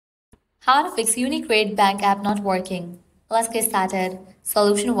How to fix UniCredit Bank app not working. Let's get started.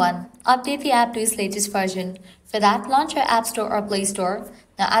 Solution 1. Update the app to its latest version. For that, launch your App Store or Play Store.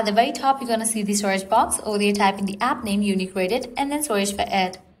 Now at the very top, you're going to see the search box. Over there, type in the app name UniCredit and then search for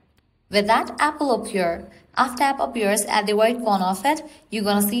it. With that, app will appear. After app appears, at the right corner of it, you're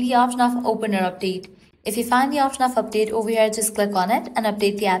going to see the option of Open or Update. If you find the option of Update over here, just click on it and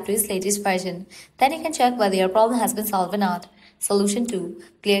update the app to its latest version. Then you can check whether your problem has been solved or not. Solution 2.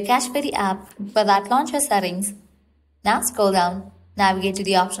 Clear cache for the app. For that, launch your settings. Now scroll down. Navigate to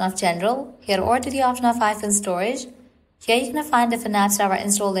the option of General. Here or to the option of iPhone Storage. Here you can find different apps that are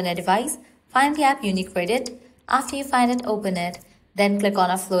installed in a device. Find the app UniCredit. After you find it, open it. Then click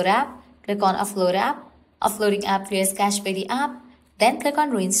on Offload app. Click on Offload app. Offloading app clears cache for the app. Then click on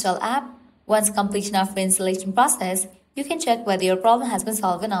Reinstall app. Once completion of reinstallation process, you can check whether your problem has been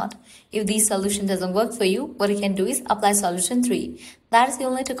solved or not. If this solution doesn't work for you, what you can do is apply solution 3. That is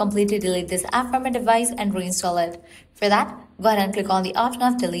only to completely delete this app from a device and reinstall it. For that, go ahead and click on the option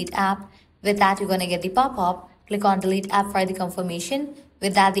of delete app. With that, you're going to get the pop-up. Click on delete app for the confirmation.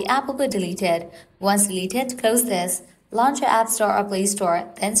 With that, the app will be deleted. Once deleted, close this. Launch your App Store or Play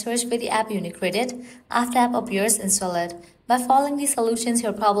Store, then search for the app UniCredit. After app appears, install it. By following these solutions,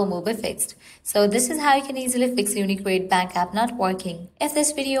 your problem will be fixed. So this is how you can easily fix UniCredit Bank app not working. If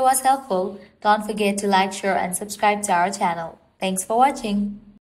this video was helpful, don't forget to like, share and subscribe to our channel. Thanks for watching.